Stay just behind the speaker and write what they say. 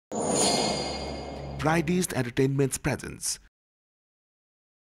Brightest Entertainment's presence.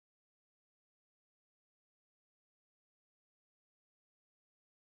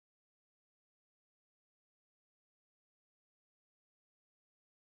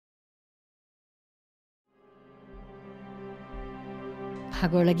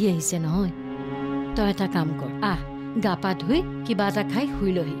 ভাগৰ লাগি আহিছে নহয় তই এটা কাম কৰ আহ গা পা ধুই কিবা এটা খাই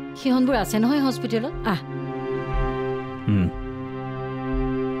শুই লহি সিহঁতবোৰ আছে নহয় হস্পিটেলত আহ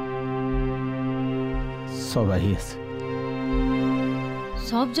সব আহি আছে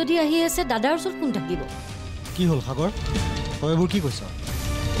সব যদি আহি আছে দাদাৰ ওচৰত কোন থাকিব কি হ'ল সাগৰ তই এইবোৰ কি কৈছ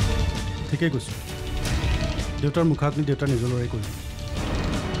ঠিকেই কৈছো দেউতাৰ মুখাগ্নি দেউতাৰ নিজৰ লৰাই কৰিম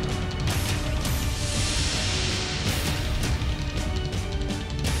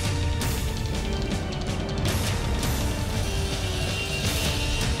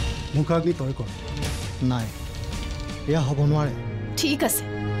মুখাগ্নি তই কৰ নাই এয়া হ'ব নোৱাৰে ঠিক আছে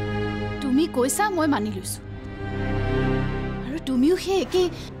তুমি কৈছা মই মানি লৈছো আৰু তুমিও সেই একে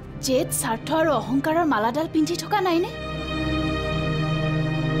জেদ স্বাৰ্থ আৰু অহংকাৰৰ মালাডাল পিন্ধি থকা নাইনে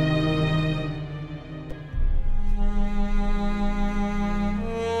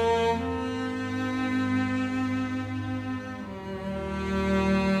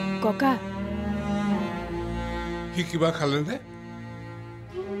ককা সি কিবা খালেনে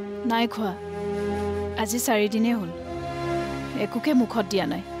নাই খোৱা আজি 4 দিনে হ'ল একোকে মুখত দিয়া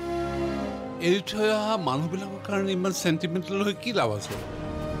নাই এৰি থৈ অহা মানুহবিলাকৰ কাৰণে ইমান চেণ্টিমেণ্টেল হৈ কি লাভ আছে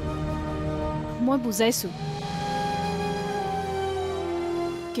মই বুজাইছো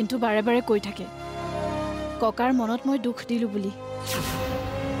কিন্তু বাৰে বাৰে কৈ থাকে ককাৰ মনত মই দুখ দিলো বুলি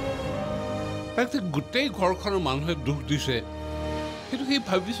তাকে গোটেই ঘৰখনৰ মানুহে দুখ দিছে সেইটো কি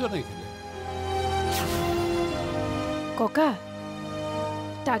ভাবিছ নেকি ককা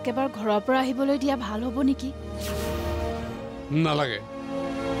তাক এবাৰ ঘৰৰ পৰা আহিবলৈ দিয়া ভাল হ'ব নেকি নালাগে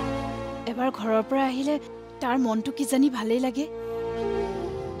এবাৰ ঘৰৰ পৰা আহিলে তাৰ মনটো কি জানি ভালেই লাগে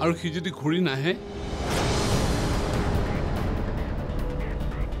আৰু সি যদি ঘূৰি নাহে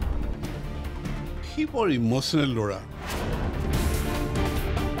সি বৰ ইমোচনেল ল'ৰা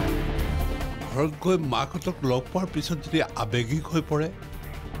ঘৰত গৈ মাকহঁতক লগ পোৱাৰ পিছত যদি আৱেগিক হৈ পৰে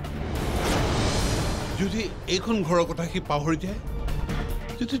যদি এইখন ঘৰৰ কথা সি পাহৰি যায়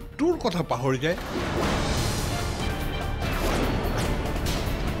যদি তোৰ কথা পাহৰি যায়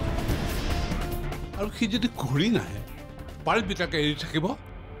আৰু সি যদি ঘূৰি নাহে পাৰিবি তাকে এৰি থাকিব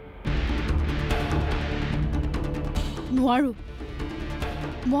নোৱাৰো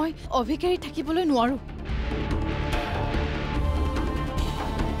মই অভিকাৰী থাকিবলৈ নোৱাৰো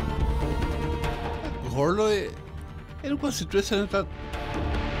ঘৰলৈ এনেকুৱা চিটুৱেশ্যন এটাত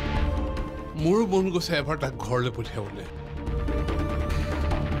মোৰো মন গৈছে এবাৰ তাক ঘৰলৈ পঠিয়াবলৈ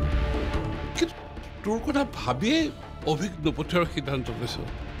কিন্তু তোৰ কথা ভাবিয়েই অভিক নপঠিওৱাৰ সিদ্ধান্ত লৈছো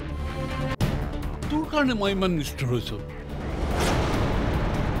তোৰ কাৰণে মই ইমান নিষ্ঠুৰ হৈছো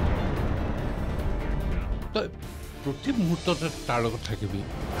তই প্ৰতি মুহূৰ্ততে তাৰ লগত থাকিবি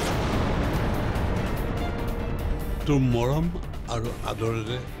তোৰ মৰম আৰু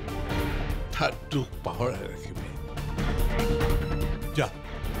আদৰেৰে তাৰ দুখ পাহৰাই ৰাখিবি যা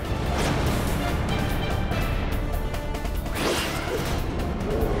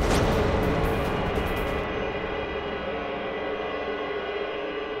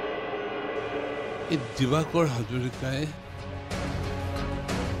এই দিবাকৰ হাজৰিকাই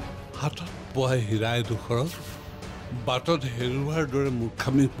হাতত পোৱা হীৰা এডোখৰত বাটত হেৰুৱাৰ দৰে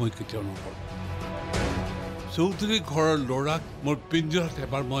মূৰ্খামি মই কেতিয়াও নকৰোঁ চৌধুৰী ঘৰৰ ল'ৰাক মোৰ পিঞ্জৰাত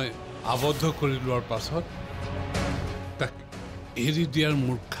এবাৰ মই আবদ্ধ কৰি লোৱাৰ পাছত তাক এৰি দিয়াৰ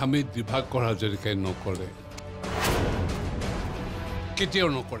মূৰ্খামি দিবাকৰ হাজৰিকাই নকৰে কেতিয়াও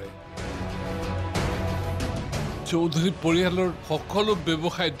নকৰে চৌধুৰী পৰিয়ালৰ সকলো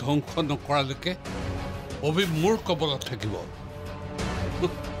ব্যৱসায় ধ্বংস নকৰালৈকে অভি মোৰ কবলত থাকিব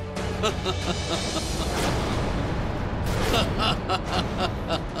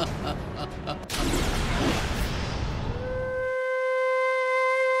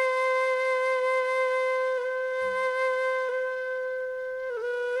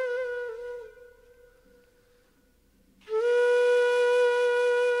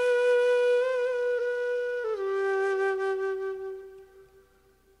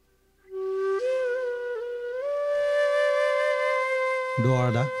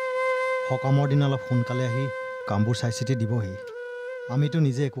দোৱাৰদা সকামৰ দিনা অলপ সোনকালে আহি কামবোৰ চাই চিতি দিবহি আমিতো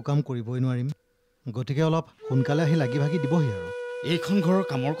নিজে একো কাম কৰিবই নোৱাৰিম গতিকে অলপ সোনকালে আহি লাগি ভাগি দিবহি আৰু এইখন ঘৰৰ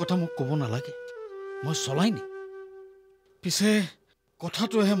কামৰ কথা মোক ক'ব নালাগে মই চলাই নি পিছে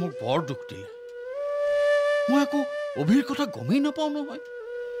কথাটোহে মোক বৰ দুখ দিলে মই আকৌ অভিৰ কথা গমেই নাপাওঁ নহয়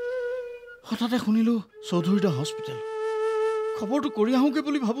হঠাতে শুনিলোঁ চৌধুৰীদা হস্পিটেল খবৰটো কৰি আহোঁগৈ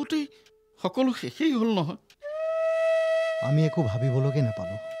বুলি ভাবোঁতেই সকলো শেষেই হ'ল নহয়। আমি একো ভাবিবলৈকে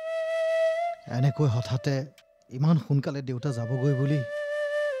নাপালোঁ। এনেকৈ হঠাতে ইমান সোনকালে দেউতা যাবগৈ বুলি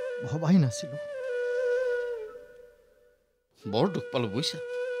ভবাই নাছিলোঁ। বৰ দুখ পালোঁ বুজিছা,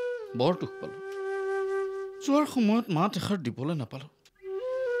 বৰ দুখ পালোঁ। যোৱাৰ সময়ত মাত এষাৰ দিবলৈ নাপালোঁ।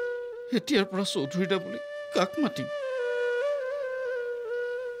 এতিয়াৰ পৰা চৌধুৰীদা বুলি কাক মাতিম?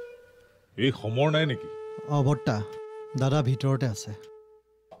 এই সময় নাই নেকি? বৰ্তা, দাদা ভিতৰতে আছে।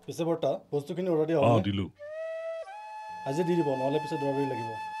 পিছে বৰ্তা বস্তুখিনি অৰ্ডাৰ দিয়া অঁ দিলোঁ। আজি দি দিব, নহ'লে পিছত দৌৰা লাগিব।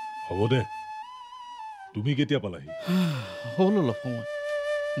 হ'ব দে। তুমি কেতিয়া পালাহি? হ'ল অলপ সময়।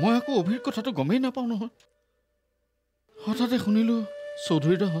 মই আকৌ অভিৰ কথাটো গমেই নাপাওঁ নহয়। হঠাতে শুনিলোঁ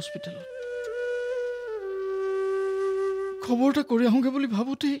চৌধুৰীদা হস্পিটেলত। খবৰ এটা কৰি আহোঁগৈ বুলি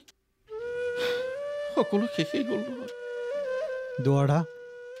ভাবোঁতেই সকলো শেষেই হ'ল নহয়। দুৱাৰদা,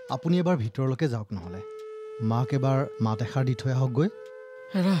 আপুনি এবাৰ ভিতৰলৈকে যাওক, নহ'লে মাক এবাৰ মাত এষাৰ দি থৈ আহকগৈ।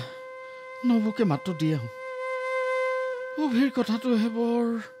 হেৰা, নবৌকে মাতটো দি আহোঁ। অভিৰ কথাটোহে বৰ।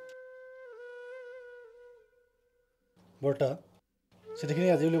 বৰ্তা, চিঠিখিনি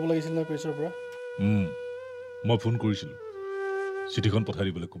আজি উলিয়াব লাগিছিল নহয় প্ৰেছৰ পৰা। মই ফোন কৰিছিলোঁ, চিঠিখন পঠাই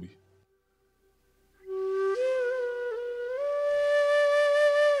দিবলৈ কবি।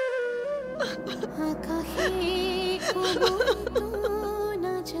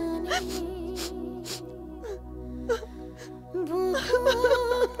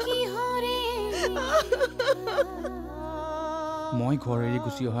 মই ঘৰ এৰি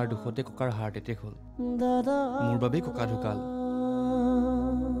গুচি অহাৰ দুখতে ককাৰ হাৰ্ট এটেক হ'ল। মোৰ বাবেই ককা ঢুকাল।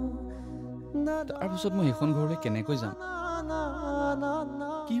 তাৰপিছত মই সেইখন ঘৰলৈ কেনেকৈ যাম?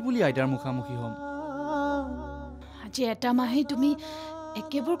 কি বুলি আইতাৰ মুখামুখি হ'ম? আজি এটা মাহেই তুমি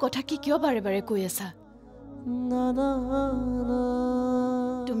একেবোৰ কথা কি কিয় বাৰে বাৰে কৈ আছা?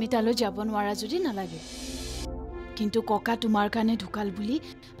 তুমি তালৈ যাব নোৱাৰা যদি নালাগে, কিন্তু ককা তোমাৰ কাৰণে ঢুকাল বুলি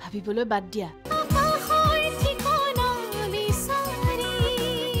ভাবিবলৈ বাদ দিয়া।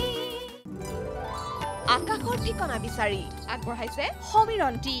 আকাশৰ ঠিকনা বিচাৰি আগবঢ়াইছে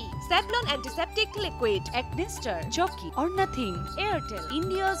Samiran T, Savlon এন্টিসেপ্টিক liquid, একনিষ্টাৰ, jockey और nothing, Airtel,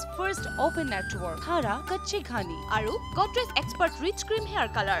 India's first open network, थारा कच्ची घानी और Godrej expert rich cream hair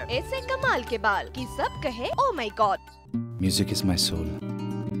colour. ऐसे कमाल के बाल कि सब कहे oh my God. Music is my soul.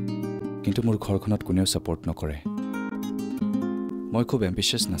 কিন্তু মোৰ ঘৰখনত কোনেও ছাপোৰ্ট নকৰে। মই খুব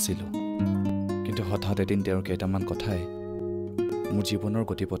এম্বিচিয়াছ নাছিলোঁ, কিন্তু হঠাৎ এদিন তেওঁৰ কেইটামান কথাই মোৰ জীৱনৰ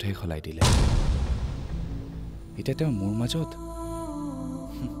গতিপথেই সলাই দিলে। এতিয়া তেওঁ মোৰ মাজত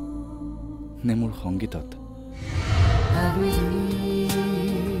নে মোৰ সংগীতত?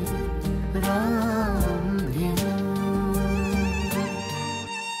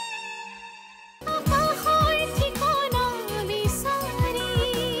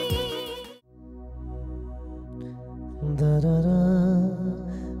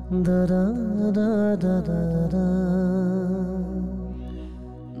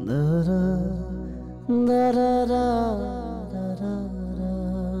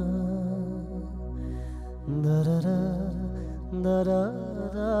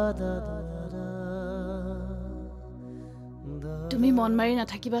 তুমি মন মাৰি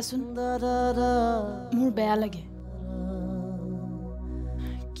নাথাকিবাচোন, মোৰ বেয়া লাগে।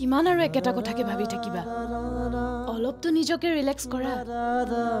 কিমান আৰু একেটা কথাকে ভাবি থাকিবা? অলপতো নিজকে ৰিলেক্স কৰা।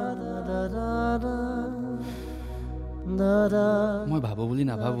 মই ভাবোঁ বুলি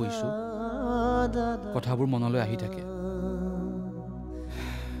নাভাবোঁ ইছু, কথাবোৰ মনলৈ আহি থাকে।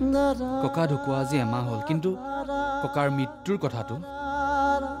 ককা ঢুকুৱা আজি এমাহ হ'ল, কিন্তু ককাৰ মৃত্যুৰ কথাটো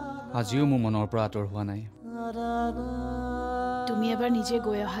আজিও মোৰ মনৰ পৰা আঁতৰ হোৱা নাই। তুমি এবাৰ নিজে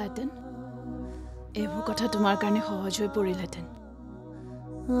গৈ অহাহেঁতেন, এইবোৰ কথা তোমাৰ কাৰণে সহজ হৈ পৰিলহেঁতেন।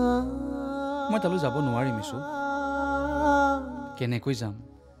 মই তালৈ যাব নোৱাৰিম ইছু। কেনেকৈ যাম?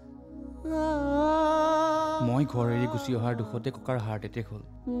 মই ঘৰ এৰি গুচি অহাৰ দুখতে ককাৰ হাৰ্ট এটেক হ'ল।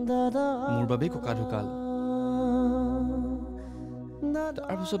 মোৰ বাবেই ককা ঢুকাল।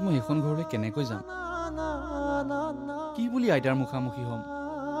 তাৰপিছত মই সেইখন ঘৰলৈ কেনেকৈ যাম? কি বুলি আইতাৰ মুখামুখি হ'ম?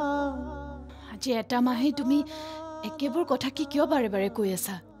 আজি এটা মাহেই তুমি একেবোৰ কথা কি কিয় বাৰে বাৰে কৈ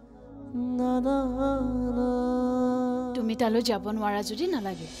আছা? তুমি তালৈ যাব নোৱাৰা যদি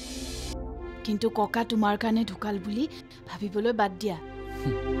নালাগে, কিন্তু ককা তোমাৰ কাৰণে ঢুকাল বুলি ভাবিবলৈ বাদ দিয়া।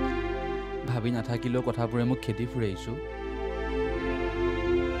 ভাবি নাথাকিলেও কথাবোৰে মোক খেদি ফুৰাইছোঁ।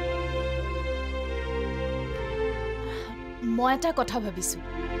 মই এটা কথা ভাবিছো,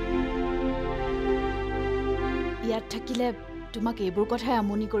 ইয়াত থাকিলে তোমাক এইবোৰ কথাই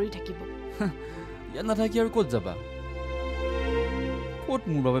আমনি কৰি থাকিব। ইয়াত নাথাকি আৰু ক'ত যাবা? ক'ত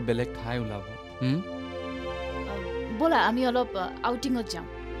মোৰ বাবে বেলেগ ঠাই ওলাব? ব'লা আমি অলপ আউটিঙত যাওঁ।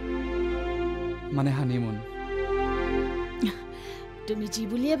 মানে হানিমুন? তুমি যি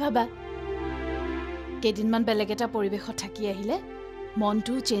বুলিয়ে ভাবা। কেইদিনমান বেলেগ এটা পৰিৱেশত থাকি আহিলে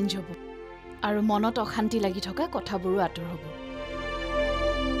মনটোও চেঞ্জ হ'ব আৰু মনত অশান্তি লাগি থকা কথাবোৰো আঁতৰ হ'ব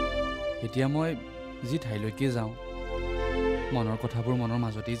এতিয়া মই যি ঠাইলৈকে যাওঁ মনৰ কথাবোৰ মনৰ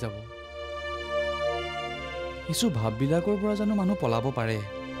মাজতেই যাব কিছু ভাববিলাকৰ পৰা জানো মানুহ পলাব পাৰে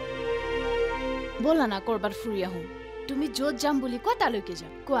ব'লা না ক'ৰবাত ফুৰি আহোঁ তুমি য'ত যাম বুলি কোৱা তালৈকে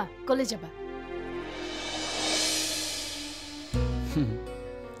যাম কোৱা ক'লে যাবা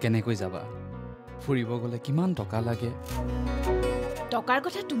কেনেকৈ যাবা ফুৰিব গ'লে কিমান টকা লাগে টকাৰ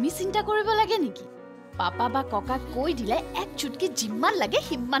কথা তুমি চিন্তা কৰিব লাগে নেকি পাপা বা ককাক কৈ দিলে এক চুটকি যিমান লাগে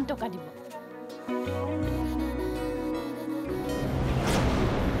সিমান টকা দিব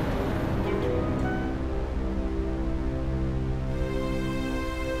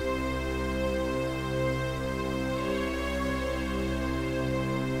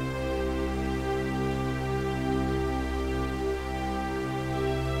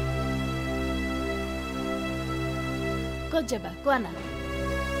ক'ত যাবা কোৱা না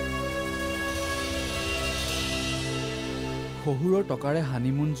শহুৰৰ টকাৰে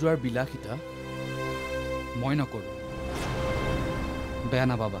হানিমুন যোৱাৰ বিলাসিতা মই নকৰোঁ বেয়া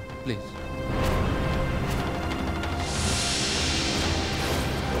নাপাবা প্লিজ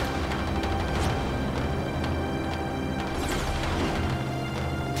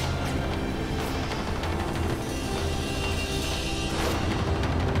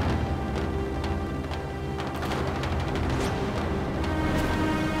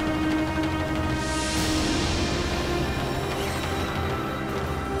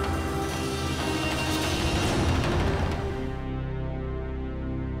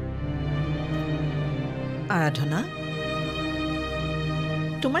আৰাধনা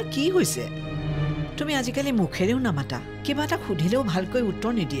তোমাৰ কি হৈছে তুমি আজিকালি মুখেৰেও নামাতা কিবা এটা সুধিলেও ভালকৈ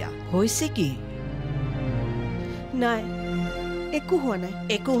উত্তৰ নিদিয়া হৈছে কি নাই একো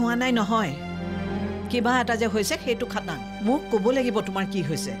হোৱা নাই নহয় কিবা এটা যে হৈছে সেইটো খাটাং মোক ক'ব লাগিব তোমাৰ কি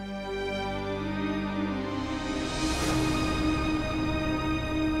হৈছে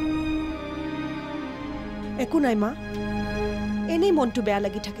একো নাই মা এনেই মনটো বেয়া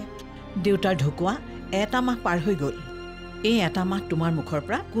লাগি থাকে দেউতাৰ ঢুকুৱা এটা মাহ পাৰ হৈ গ'ল এই এটা মাহ তোমাৰ মুখৰ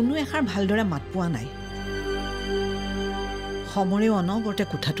পৰা কোনো এষাৰ ভালদৰে মাত পোৱা নাই সমৰেও অনবৰতে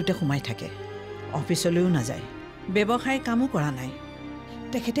কোঠাটোতে সোমাই থাকে অফিচলৈও নাযায় ব্যৱসায় কামো কৰা নাই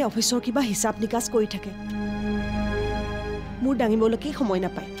তেখেতে অফিচৰ কিবা হিচাপ নিকাচ কৰি থাকে মোৰ দাঙিবলৈকে সময়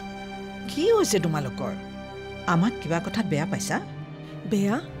নাপায় কি হৈছে তোমালোকৰ আমাক কিবা কথাত বেয়া পাইছা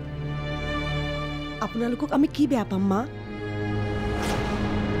বেয়া আপোনালোকক আমি কি বেয়া পাম মা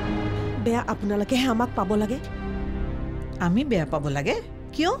বেয়া আপোনালোকেহে আমাক পাব লাগে আমি বেয়া পাব লাগে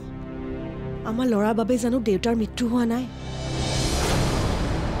কিয় আমাৰ ল'ৰাৰ বাবে জানো দেউতাৰ মৃত্যু হোৱা নাই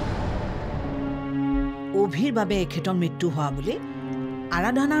অভিৰ বাবে এখেতৰ মৃত্যু হোৱা বুলি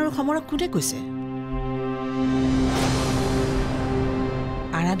আৰাধনা আৰু সমৰক কোনে কৈছে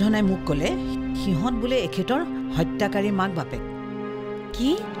আৰাধনাই মোক ক'লে সিহঁত বোলে এখেতৰ হত্যাকাৰী মাক বাপেক কি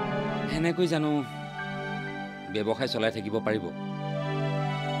সেনেকৈ জানো ব্যৱসায় চলাই থাকিব পাৰিব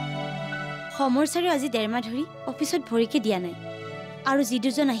সমৰ ছাৰে আজি 1.5 মাহ ধৰি অফিচত ভৰিকে দিয়া নাই আৰু যি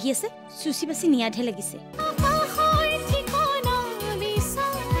দুজন আহি আছে চুচি বাচি নিয়াধে লাগিছে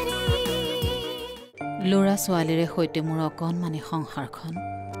ল'ৰা ছোৱালীৰে সৈতে মোৰ অকণমানি সংসাৰখন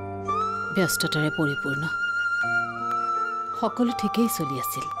ব্যস্ততাৰে পৰিপূৰ্ণ সকলো ঠিকেই চলি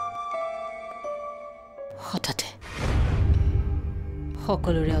আছিল হঠাতে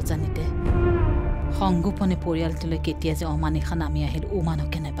সকলোৰে অজানিতে সংগোপনে পৰিয়ালটোলৈ কেতিয়া যে অমানিশা নামি আহিল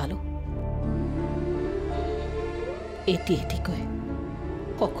উমানকে নেপালো এটিকৈ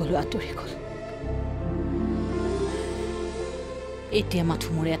সকলো আঁতৰি গ'ল এতিয়া মাথো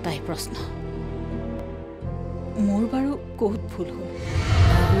মোৰ এটাই প্ৰশ্ন মোৰ বাৰু বহুত ভুল হ'ল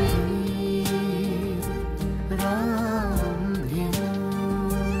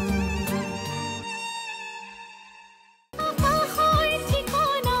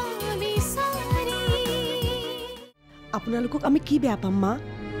আপোনালোকক আমি কি বেয়া পাম মা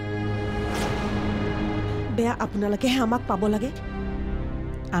বেয়া আপোনালোকেহে আমাক পাব লাগে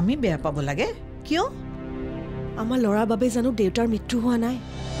আমি বেয়া পাব লাগে কিয় আমাৰ ল'ৰাৰ বাবে জানো দেউতাৰ মৃত্যু হোৱা নাই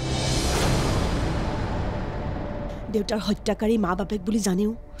দেউতাৰ হত্যাকাৰী মা বাপেক বুলি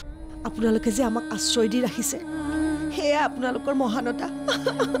জানিও আপোনালোকে যে আমাক আশ্ৰয় দি ৰাখিছে সেয়া আপোনালোকৰ মহানতা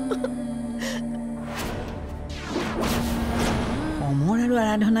অমৰ আৰু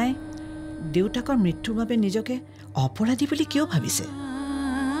আৰাধনাই দেউতাকৰ মৃত্যুৰ বাবে নিজকে অপৰাধী বুলি কিয় ভাবিছে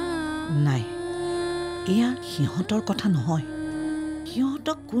নাই এয়া সিহঁতৰ কথা নহয়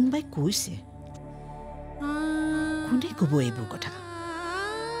সিহঁতক কোনোবাই কৈছে কোনে ক'ব এইবোৰ কথা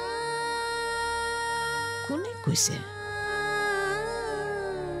কোনে কৈছে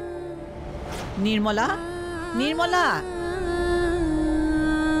নিৰ্মলা নিৰ্মলা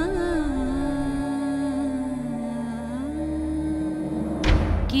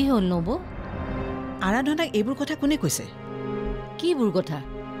কি হ'ল নব আৰাধনাক এইবোৰ কথা কোনে কৈছে কিবোৰ কথা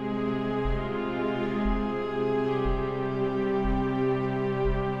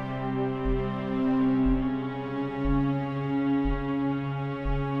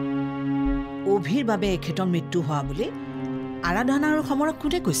অভিৰ বাবে এখেতৰ মৃত্যু হোৱা বুলি আৰাধনা আৰু সমৰক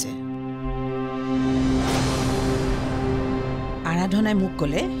কোনে কৈছে আৰাধনাই মোক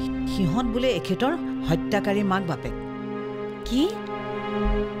ক'লে সিহঁত বোলে এখেতৰ হত্যাকাৰী মাক বাপেক কি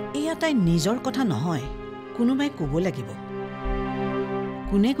এয়া তাই নিজৰ কথা নহয় কোনোবাই ক'ব লাগিব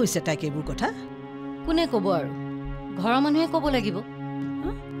কোনে কৈছে তাইক এইবোৰ কথা কোনে ক'ব আৰু ঘৰৰ মানুহে ক'ব লাগিব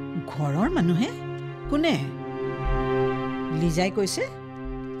ঘৰৰ মানুহে কোনে লিজাই কৈছে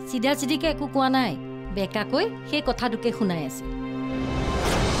চিধা চিধিকে একো কোৱা নাই বেকাকৈ সেই কথাটোকে শুনাই আছে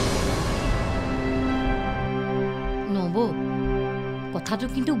নব কথাটো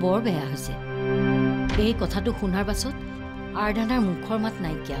কিন্তু বৰ বেয়া হৈছে এই কথাটো শুনাৰ পাছত আৰাধনাৰ মুখৰ মাত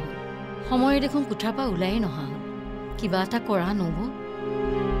নাইকিয়া হ'ল সময়ে দেখোন কোঠাৰ পৰা ওলাই নহা হ'ল কিবা এটা কৰা নব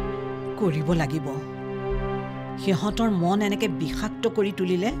কৰিব লাগিব সিহঁতৰ মন এনেকে বিষাক্ত কৰি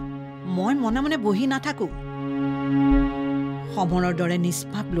তুলিলে মই মনে মনে বহি নাথাকো সমৰৰ দৰে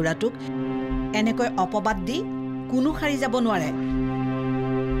নিষ্পাপ ল'ৰাটোক এনেকৈ অপবাদ দি কোনো সাৰি যাব নোৱাৰে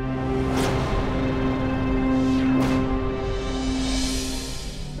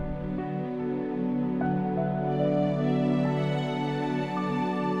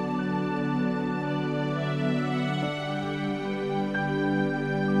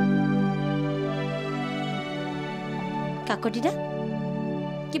কাকতিদা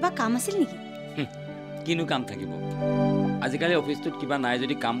কিবা কাম আছিল নেকি কিনো কাম থাকিব আজিকালি অফিসটোত কিবা নাই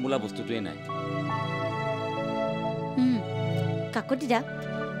যদি কাম বোলা বস্তুটোৱে নাই কাকতিদা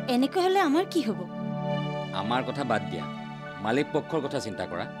এনেকৈ হলে আমাৰ কি হ'ব আমাৰ কথা বাদ দিয়া মালিক পক্ষৰ কথা চিন্তা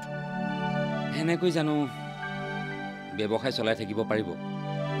কৰা হেনেকৈ জানো ব্যৱসায় চলাই থাকিব পাৰিব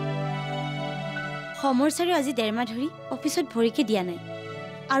সমৰ ছাৰে আজি 1.5 মাহ ধৰি অফিসত ভৰিকে দিয়া নাই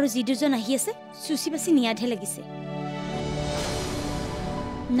আৰু যি দুজন আহি আছে চুচি বাছি নিয়াধে লাগিছে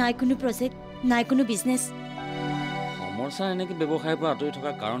নাই কোনো প্ৰজেক্ট নাই কোনো বিজনেছ সমৰ ছাৰ এনেকৈ ব্যৱসায়ৰ পৰা আঁতৰি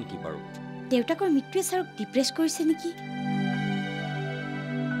থকাৰ কাৰণ কি বাৰু দেউতাকৰ মৃত্যুৱে ছাৰক ডিপ্ৰেছ কৰিছে নেকি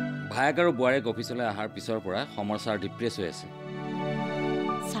ভায়েক আৰু বোৱাৰীক অফিচলৈ অহাৰ পিছৰ পৰা সমৰ ছাৰ ডিপ্ৰেছ হৈ আছে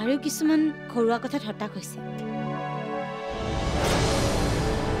ছাৰেও কিছুমান ঘৰুৱা কথাত হতাশ হৈছে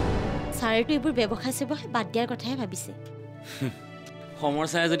ছাৰেতো এইবোৰ ব্যৱসায় বাদ দিয়াৰ কথাহে ভাবিছে সমৰ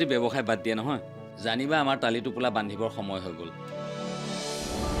ছাৰে যদি ব্যৱসায় বাদ দিয়ে নহয় জানিবা আমাৰ তালি টোপোলা বান্ধিবৰ সময় হৈ গ'ল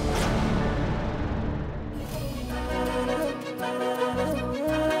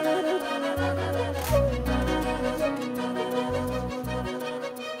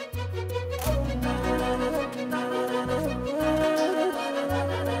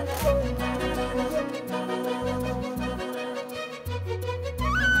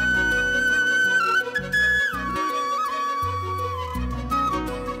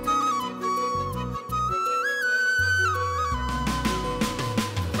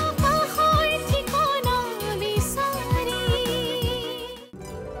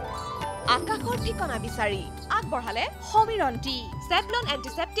Akaxor Thikona Bisari আগবঢ়ালে সমীৰন্তি Savlon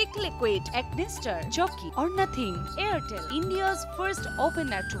antiseptic liquid Acnister Jockey or Nothing Airtel India's first open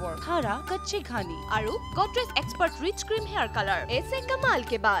network Thara Kacchi Ghani আৰু Godrej Expert Rich Cream Hair Color ऐसे कमाल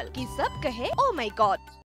के बाल कि सब कहे oh my god